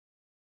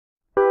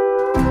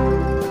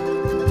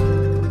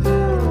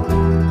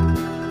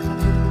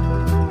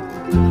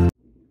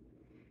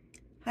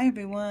Hi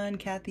everyone,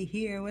 Kathy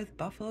here with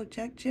Buffalo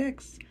Check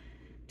Chicks.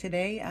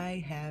 Today I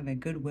have a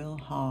Goodwill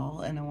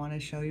haul and I want to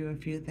show you a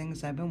few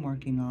things I've been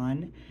working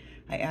on.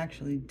 I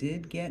actually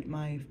did get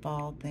my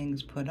fall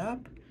things put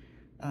up.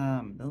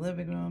 The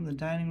living room, the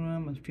dining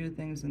room, a few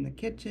things in the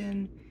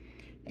kitchen,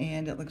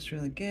 and it looks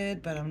really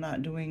good, but I'm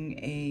not doing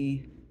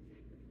a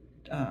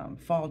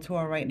fall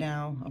tour right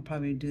now. I'll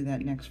probably do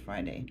that next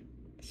Friday.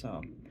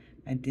 So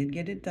I did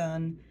get it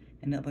done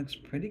and it looks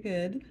pretty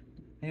good.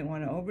 I didn't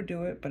want to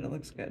overdo it, but it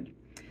looks good.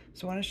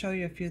 So I want to show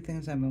you a few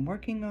things I've been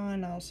working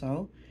on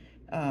also.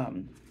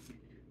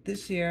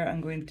 This year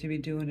I'm going to be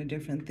doing a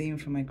different theme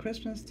for my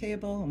Christmas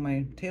table,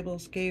 my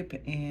tablescape,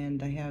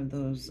 and I have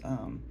those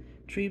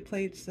tree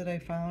plates that I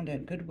found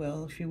at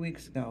Goodwill a few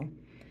weeks ago.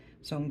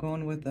 So I'm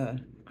going with a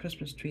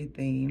Christmas tree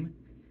theme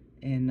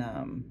in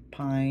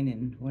pine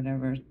and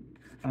whatever,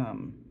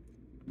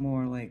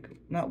 more like,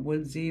 not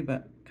woodsy,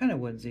 but kind of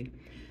woodsy.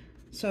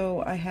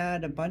 So I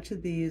had a bunch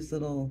of these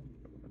little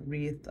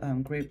wreath,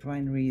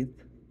 grapevine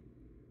wreath,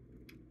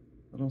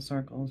 little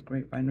circles,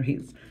 grapevine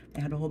wreaths.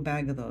 I had a whole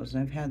bag of those,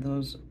 and I've had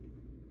those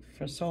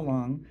for so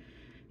long,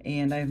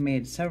 and I've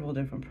made several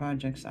different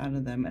projects out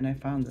of them, and I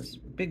found this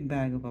big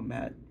bag of them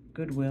at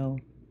Goodwill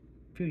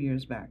a few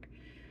years back.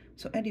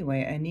 So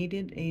anyway, I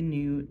needed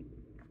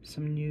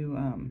some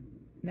new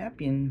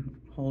napkin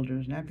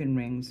holders, napkin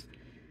rings.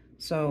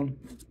 So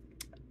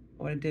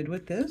what I did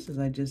with this is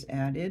I just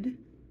added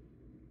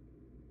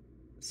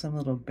some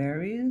little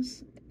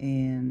berries,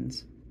 and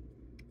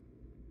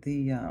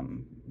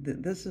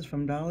this is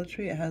from Dollar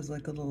Tree. It has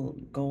like a little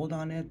gold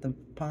on it, the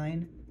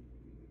pine.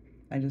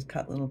 I just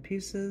cut little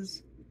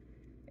pieces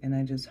and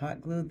I just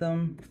hot glued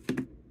them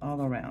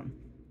all around.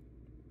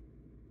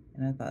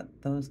 And I thought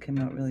those came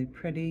out really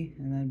pretty,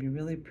 and that'd be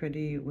really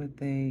pretty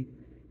with a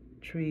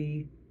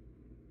tree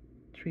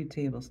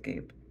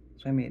tablescape.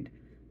 So I made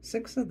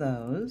 6 of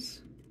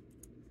those.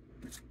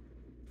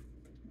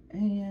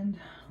 And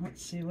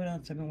let's see what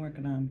else I've been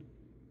working on.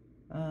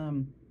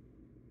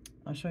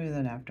 I'll show you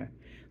that after.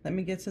 Let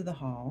me get to the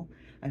haul.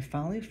 I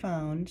finally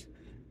found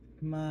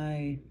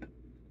my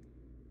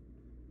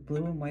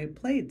blue and white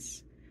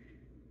plates.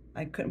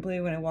 I couldn't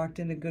believe when I walked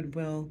into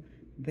Goodwill,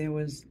 there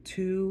was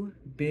 2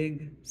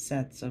 big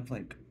sets of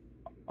like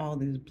all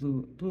these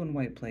blue and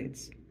white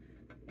plates,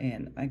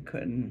 and I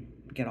couldn't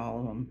get all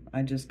of them.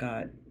 I just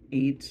got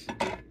 8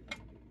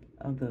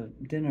 of the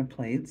dinner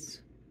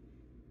plates.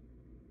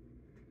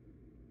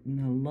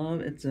 And I love,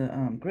 it's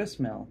a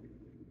gristmill.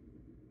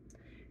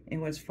 And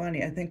what's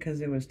funny, I think because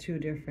there was 2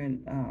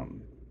 different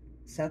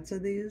sets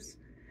of these,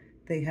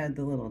 they had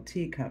the little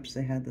teacups,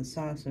 they had the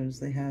saucers,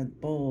 they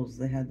had bowls,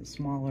 they had the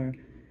smaller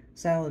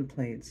salad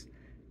plates.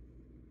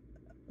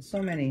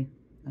 So many.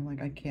 I'm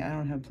like, I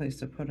don't have a place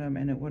to put them,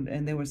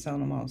 and they were selling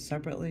them all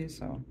separately,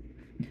 so.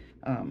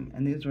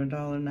 And these were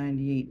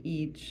 $1.98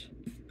 each.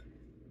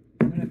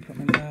 I'm gonna put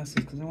my glasses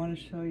because I want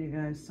to show you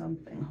guys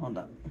something. Hold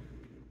up.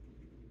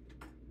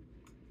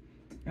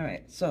 All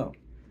right, so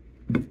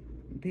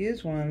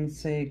these ones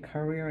say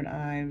Currier and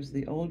Ives,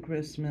 the old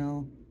grist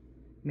mill,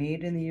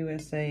 made in the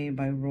USA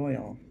by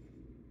Royal.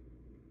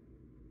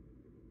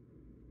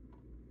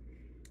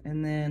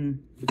 And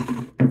then,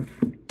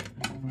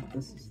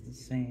 this is the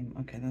same.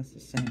 Okay, that's the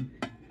same.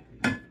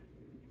 I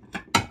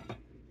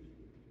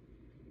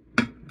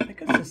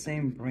think it's the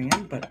same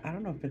brand, but I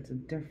don't know if it's a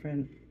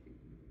different,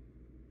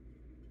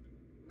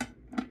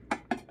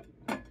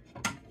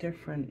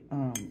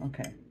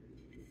 okay.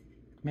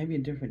 Maybe a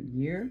different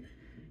year.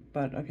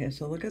 But okay,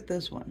 so look at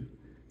this one.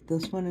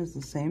 This one is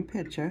the same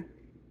picture.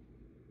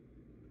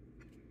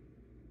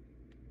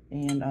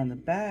 And on the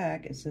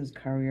back, it says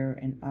Currier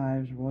and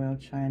Ives, Royal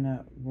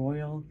China,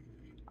 Royal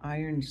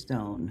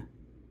Ironstone.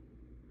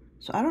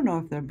 So I don't know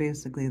if they're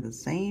basically the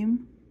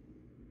same.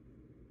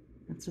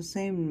 It's the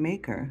same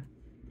maker.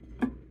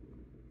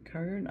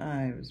 Currier and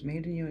Ives,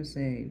 made in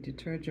USA,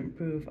 detergent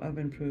proof,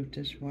 oven proof,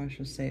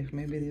 dishwasher safe.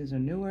 Maybe these are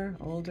newer,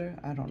 older,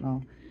 I don't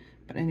know.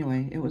 But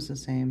anyway, it was the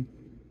same.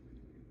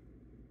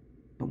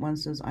 But one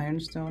says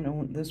Ironstone,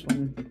 and this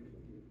one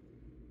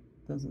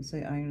doesn't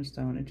say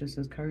Ironstone. It just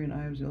says Currier and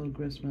Ives, the old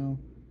gristmill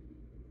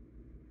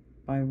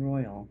by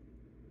Royal.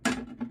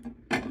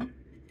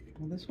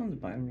 Well, this one's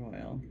by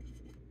Royal.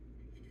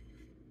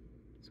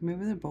 So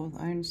maybe they're both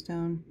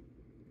Ironstone.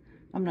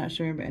 I'm not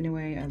sure, but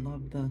anyway, I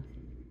love the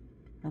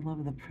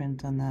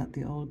print on that,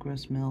 the old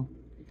gristmill.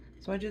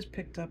 So I just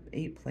picked up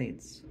 8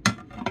 plates.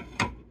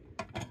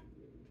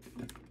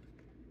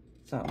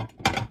 So,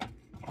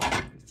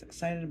 I'm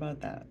excited about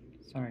that.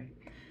 Sorry.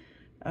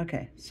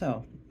 Okay,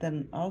 so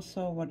then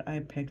also what I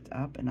picked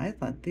up, and I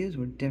thought these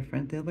were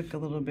different. They look a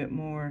little bit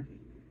more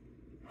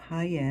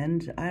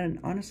high-end. I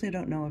honestly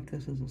don't know if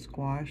this is a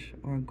squash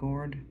or a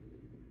gourd,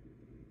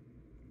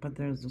 but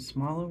there's a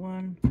smaller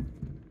one.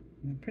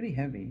 They're pretty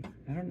heavy.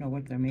 I don't know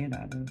what they're made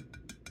out of.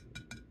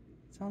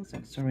 Sounds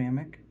like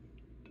ceramic.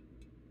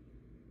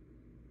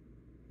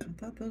 I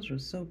thought those were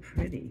so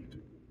pretty.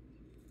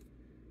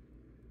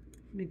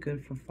 Be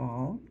good for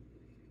fall.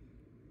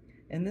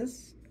 And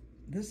this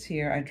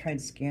here, I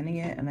tried scanning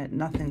it and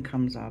nothing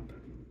comes up.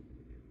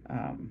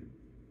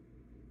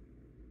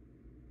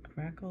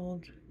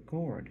 Crackled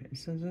gourd. It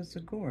says it's a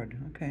gourd.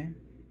 Okay.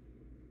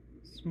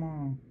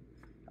 Small.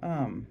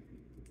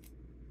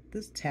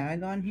 This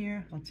tag on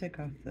here, I'll take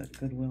off the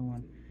Goodwill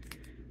one.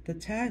 The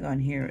tag on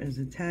here is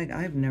a tag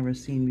I've never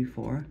seen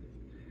before.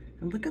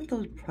 And look at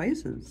those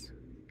prices.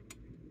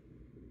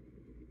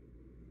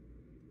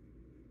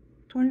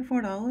 $24,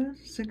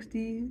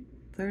 $60,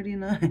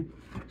 $39.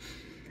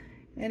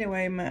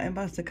 Anyway, it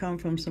must have come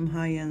from some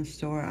high-end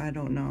store. I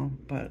don't know,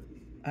 but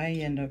I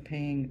end up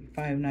paying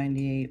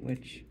 $5.98,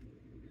 which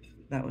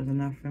that was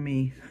enough for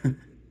me.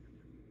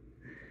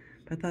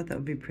 I thought that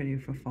would be pretty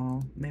for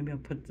fall. Maybe I'll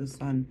put this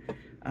on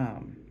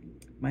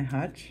my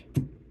hutch.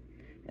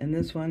 And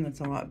this one that's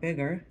a lot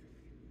bigger.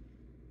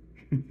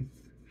 It's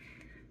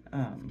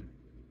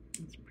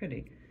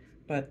pretty.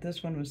 But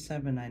this one was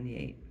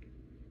 $7.98.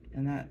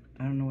 And that,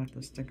 I don't know what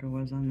the sticker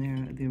was on there,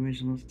 the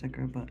original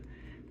sticker, but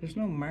there's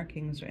no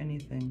markings or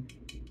anything.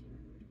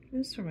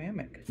 It's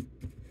ceramic.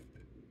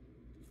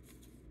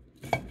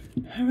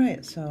 All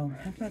right, so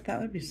I thought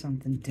that would be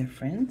something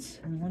different.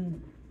 And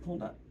one,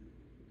 hold up.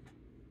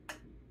 I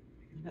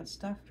got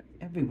stuff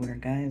everywhere,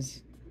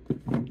 guys.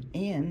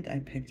 And I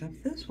picked up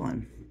this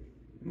one.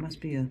 There must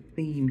be a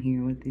theme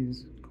here with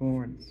these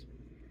gourds.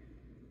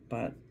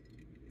 But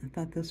I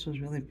thought this was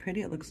really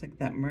pretty. It looks like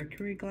that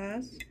mercury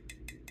glass.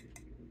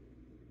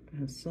 It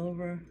has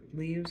silver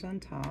leaves on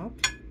top.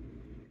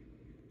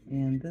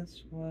 And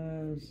this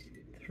was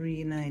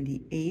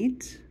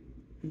 $3.98.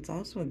 It's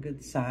also a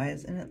good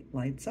size and it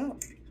lights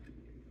up.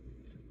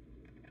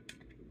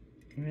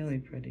 Really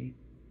pretty.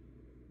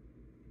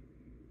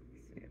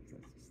 Let's see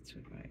if this is too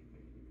bright.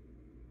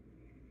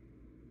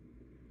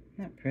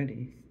 Not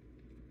pretty.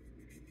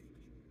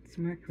 It's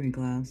mercury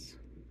glass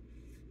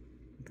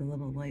with the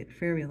little light,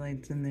 fairy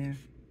lights in there.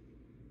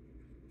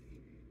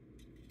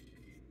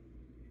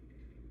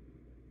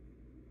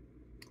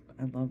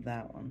 I love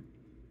that one.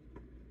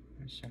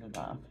 I shut it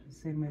off.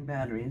 Save my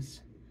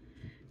batteries.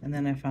 And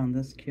then I found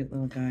this cute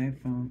little guy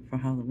for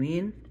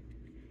Halloween.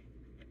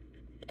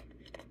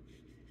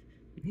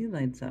 He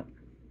lights up.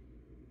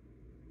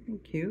 Isn't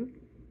he cute?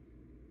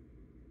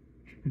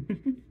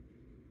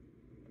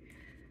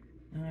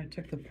 I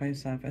took the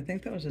price off. I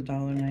think that was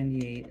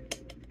 $1.98.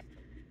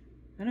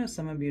 I know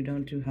some of you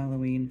don't do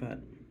Halloween,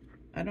 but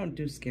I don't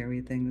do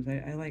scary things.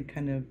 I like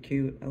kind of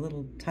cute, a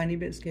little tiny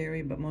bit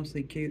scary, but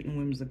mostly cute and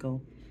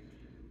whimsical.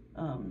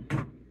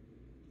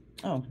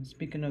 Oh,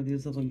 speaking of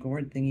these little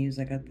gourd thingies,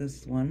 I got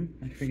this one.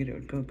 I figured it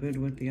would go good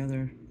with the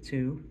other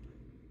two.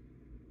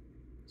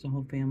 There's a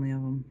whole family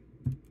of them.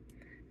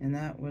 And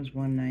that was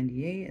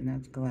 $1.98, and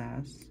that's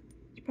glass.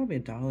 It's probably a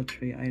Dollar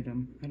Tree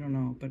item. I don't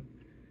know, but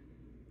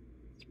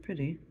it's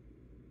pretty.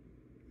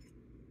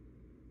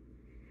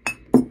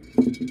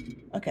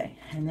 Okay,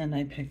 and then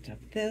I picked up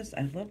this.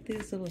 I love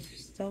these little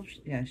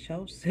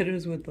shelf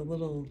sitters with the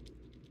little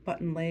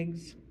button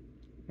legs.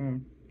 Or,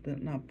 they're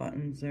not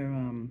buttons, they're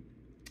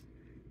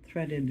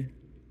threaded,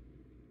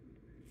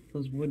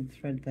 those wood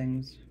thread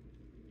things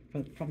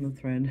from the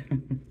thread.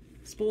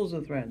 Spools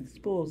of thread.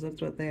 Spools,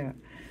 that's what they are.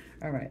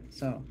 All right,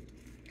 so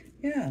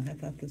yeah, I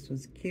thought this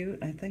was cute.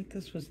 I think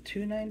this was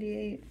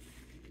 $2.98.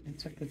 I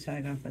took the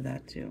tag off of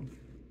that too.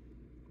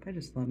 I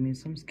just love me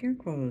some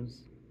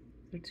scarecrows.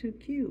 They're too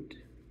cute.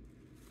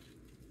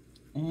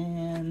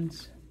 And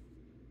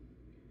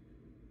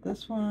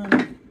this one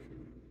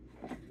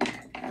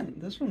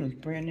was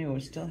brand new.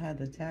 It still had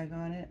the tag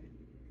on it.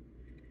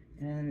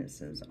 And it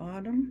says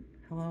Autumn.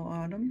 Hello,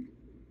 Autumn.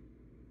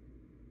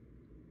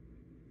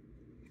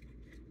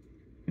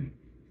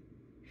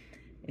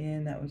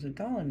 And that was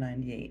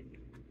 $1.98.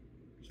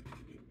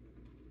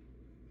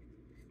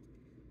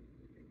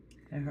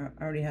 I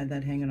already had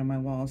that hanging on my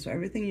wall. So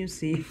everything you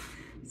see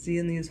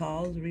in these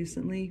hauls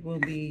recently will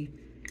be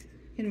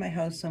in my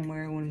house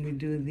somewhere when we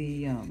do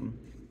the when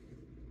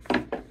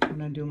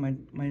I do my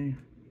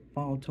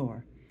fall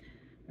tour.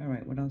 All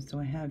right, what else do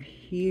I have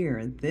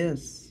here?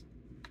 This,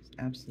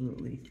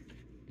 absolutely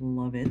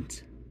love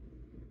it.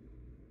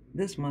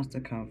 This must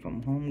have come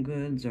from Home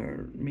Goods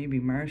or maybe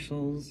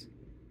Marshall's.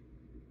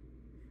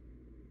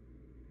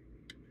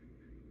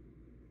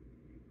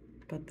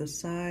 But the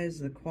size,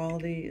 the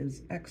quality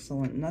is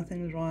excellent.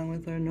 Nothing's wrong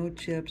with her. No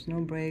chips,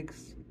 no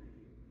breaks.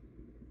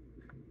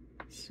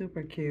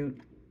 Super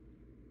cute.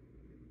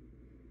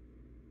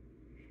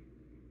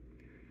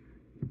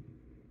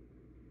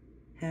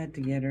 Had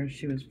to get her.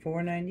 She was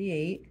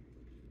 $4.98.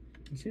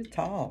 She's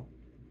tall.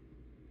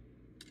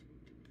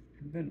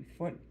 A good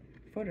foot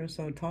or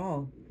so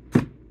tall.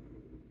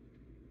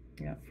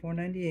 Yeah,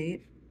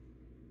 $4.98.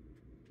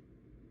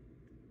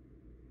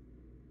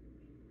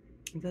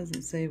 It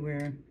doesn't say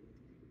where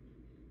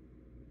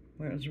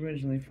it was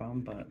originally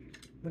from, but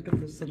look at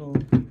this little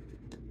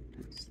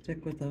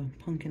stick with a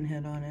pumpkin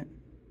head on it.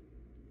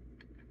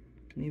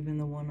 And even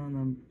the one on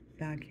the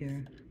back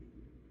here.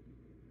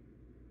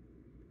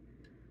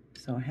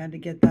 So I had to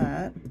get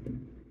that.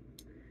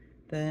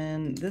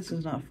 Then this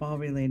is not fall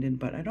related,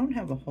 but I don't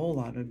have a whole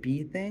lot of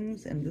bee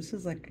things, and this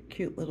is like a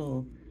cute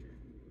little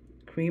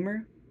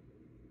creamer.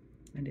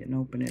 I didn't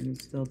open it,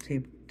 it's still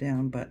taped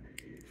down, but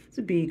it's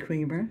a bee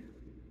creamer.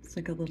 It's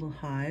like a little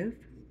hive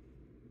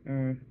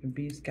or a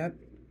bee skept.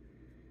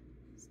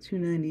 It's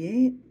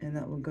 $2.98, and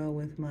that will go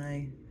with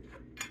my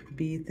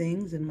bee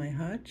things in my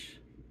hutch.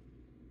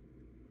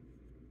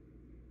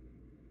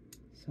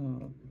 So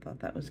I thought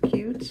that was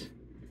cute.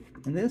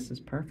 And this is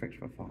perfect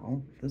for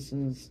fall. This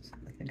is,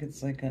 I think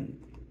it's like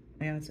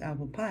yeah, it's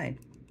apple pie.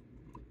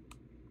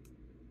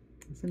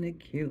 Isn't it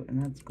cute?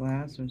 And that's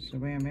glass or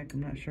ceramic,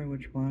 I'm not sure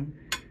which one.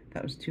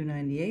 That was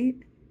 $2.98.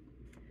 And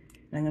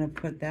I'm gonna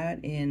put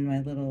that in my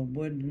little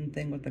wooden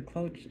thing with the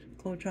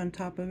cloche on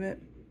top of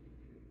it.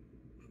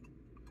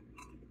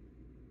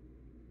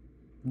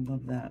 I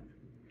love that.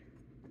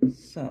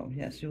 So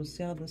yes, you'll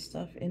see all this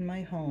stuff in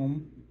my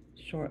home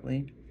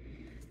shortly.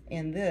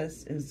 And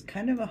this is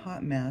kind of a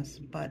hot mess,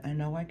 but I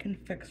know I can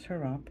fix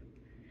her up.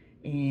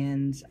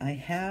 And I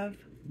have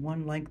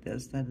one like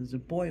this that is a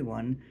boy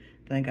one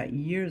that I got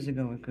years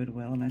ago at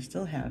Goodwill, and I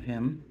still have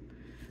him.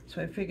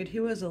 So I figured he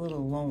was a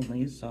little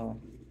lonely, so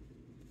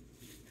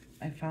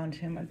I found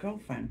him a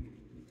girlfriend.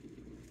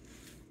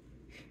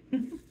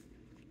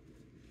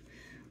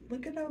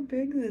 Look at how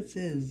big this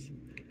is.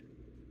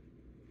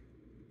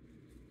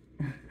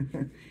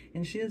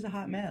 And she is a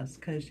hot mess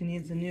because she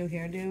needs a new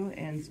hairdo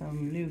and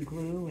some new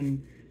glue,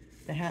 and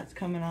the hat's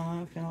coming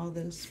off and all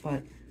this,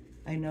 but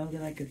I know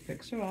that I could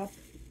fix her up.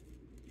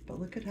 But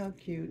look at how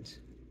cute.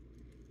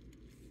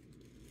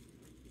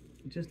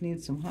 Just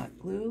needs some hot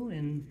glue,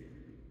 and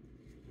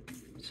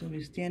she'll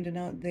be standing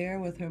out there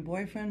with her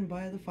boyfriend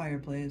by the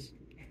fireplace.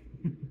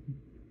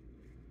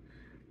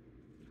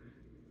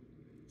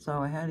 So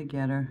I had to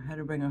get her, had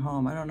to bring her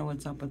home. I don't know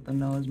what's up with the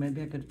nose.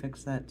 Maybe I could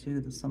fix that too.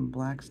 There's some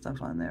black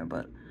stuff on there,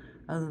 but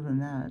other than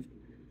that,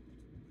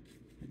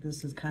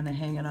 this is kind of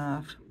hanging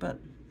off, but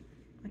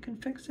I can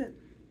fix it.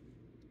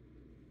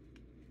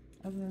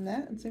 Other than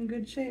that, it's in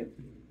good shape.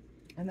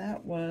 And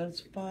that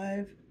was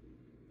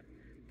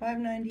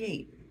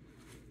 $5.98.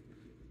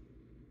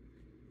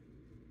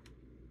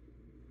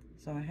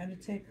 So I had to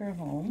take her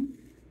home.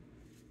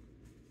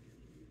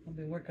 I'll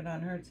be working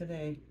on her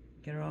today,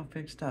 get her all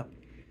fixed up.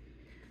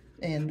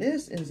 And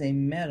this is a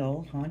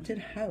metal haunted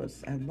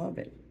house. I love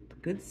it.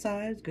 Good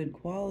size, good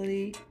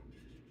quality.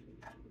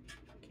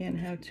 Can't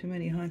have too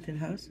many haunted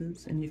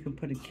houses. And you can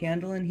put a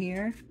candle in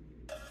here.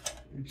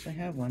 Actually, I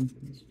have one.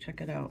 Let's check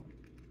it out.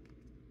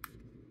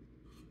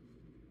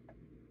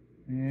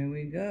 There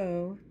we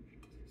go.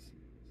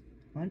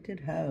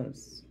 Haunted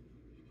house.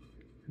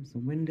 There's the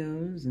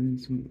windows and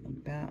some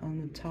bat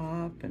on the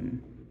top,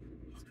 and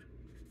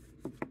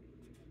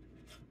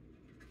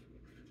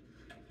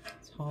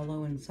it's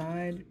hollow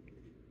inside.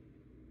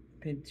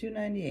 Paid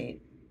 $2.98.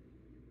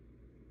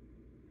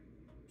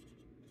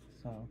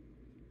 So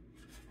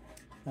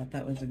thought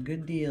that was a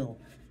good deal.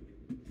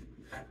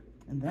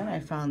 And then I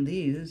found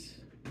these.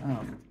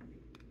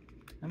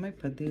 I might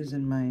put these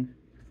in my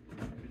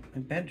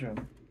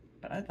bedroom,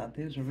 but I thought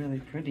these were really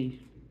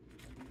pretty.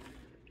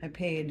 I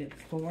paid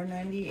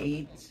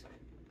 $4.98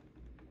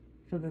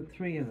 for the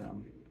 3 of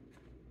them.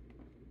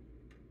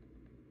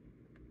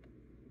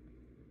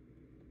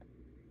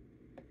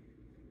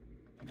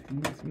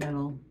 And it's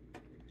metal.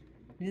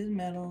 It is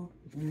metal,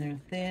 and they're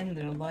thin,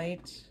 they're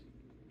light.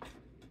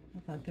 I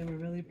thought they were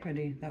really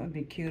pretty. That would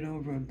be cute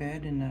over a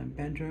bed in a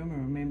bedroom, or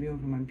maybe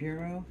over my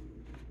bureau.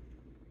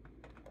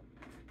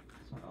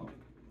 So,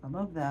 I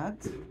love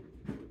that.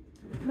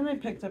 And then I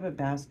picked up a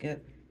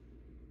basket.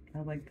 I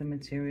like the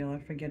material. I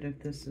forget if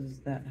this is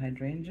that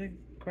hydrangea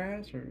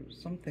grass or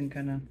some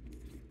kind of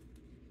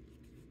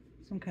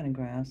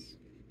grass.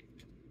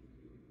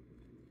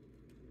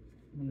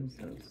 What is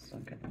this?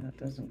 Okay, that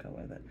doesn't go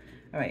with it.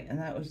 All right, and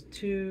that was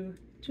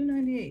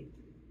 $2.98.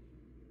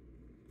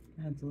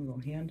 It has a little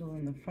handle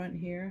in the front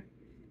here.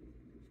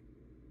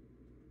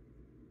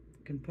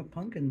 You can put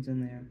pumpkins in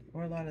there,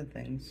 or a lot of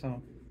things.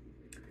 So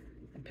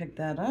I picked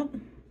that up.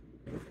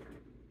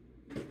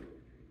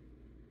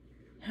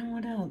 And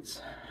what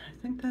else? I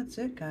think that's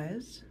it,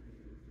 guys.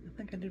 I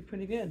think I did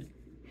pretty good.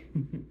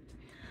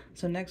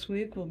 So next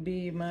week will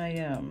be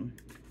my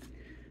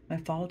my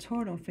fall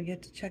tour. Don't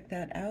forget to check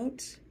that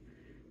out.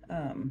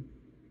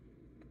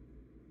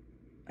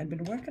 I've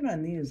been working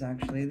on these,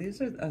 actually.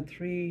 These are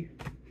 3.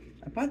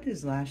 I bought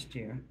these last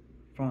year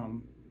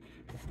from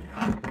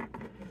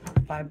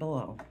Five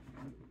Below.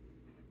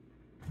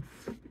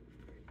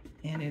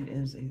 And it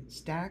is a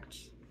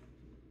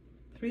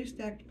 3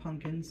 stacked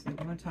pumpkins. They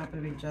go on top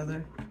of each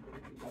other.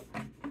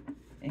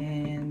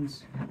 And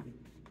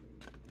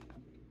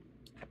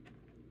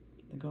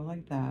they go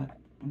like that.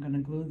 I'm going to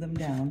glue them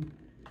down.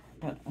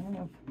 But I don't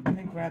know if, let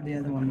me grab the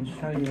other one to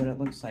show you what it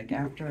looks like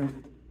after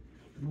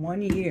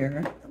 1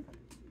 year.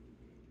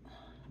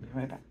 I'll be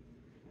right back.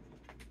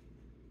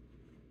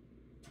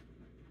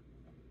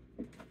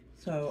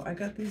 So I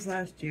got these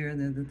last year.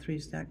 They're the 3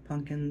 stacked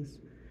pumpkins,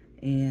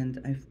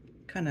 and I've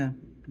kind of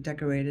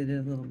decorated it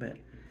a little bit.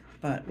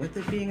 But with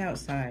it being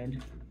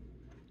outside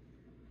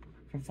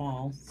for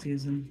fall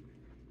season,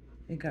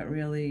 it got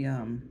really,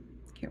 can't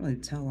really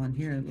tell on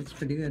here. It looks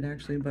pretty good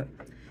actually, but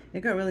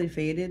it got really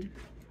faded.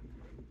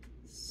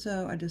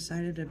 So I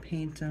decided to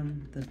paint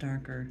them the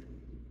darker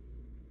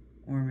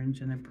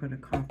orange, and I put a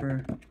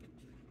copper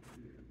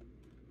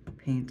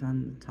paint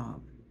on the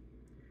top.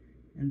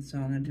 And so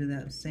I'm going to do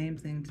that same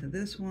thing to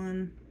this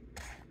one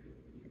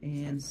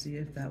and see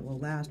if that will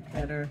last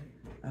better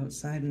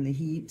outside in the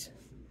heat.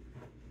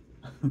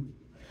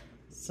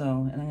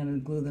 So, and I'm going to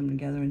glue them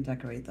together and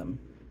decorate them.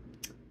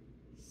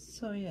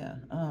 So yeah,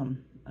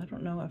 I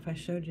don't know if I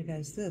showed you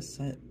guys this.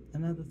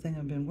 Another thing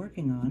I've been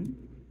working on,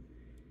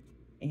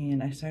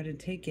 and I started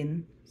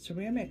taking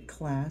ceramic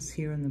class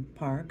here in the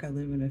park. I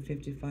live in a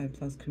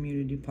 55+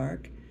 community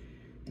park,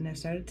 and I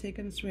started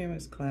taking a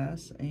ceramics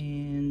class,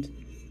 and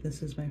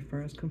this is my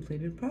first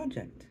completed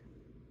project.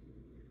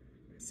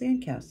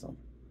 Sandcastle.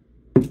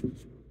 And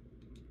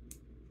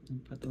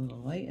put the little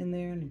light in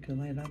there, and it could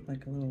light up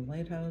like a little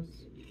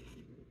lighthouse.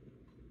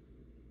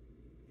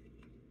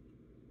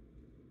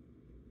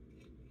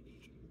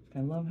 I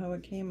love how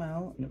it came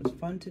out, and it was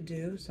fun to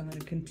do, so I'm going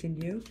to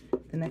continue.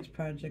 The next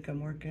project I'm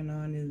working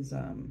on is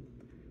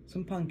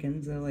some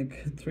pumpkins. They're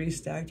like 3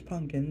 stacked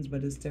pumpkins,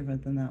 but it's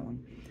different than that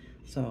one.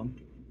 So,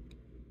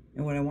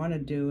 and what I want to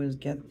do is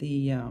get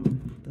the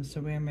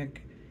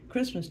ceramic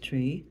Christmas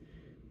tree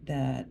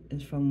that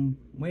is from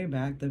way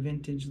back, the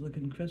vintage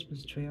looking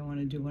Christmas tree. I want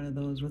to do one of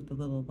those with the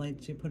little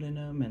lights you put in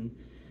them, and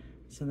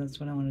so that's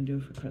what I want to do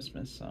for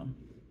Christmas. So,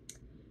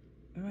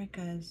 all right,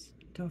 guys.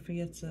 Don't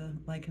forget to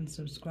like and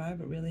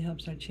subscribe. It really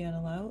helps our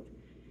channel out.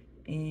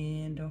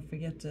 And don't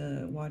forget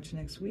to watch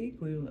next week.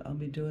 I'll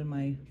be doing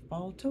my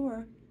fall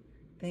tour.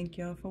 Thank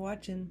you all for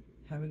watching.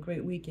 Have a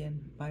great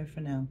weekend. Bye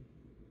for now.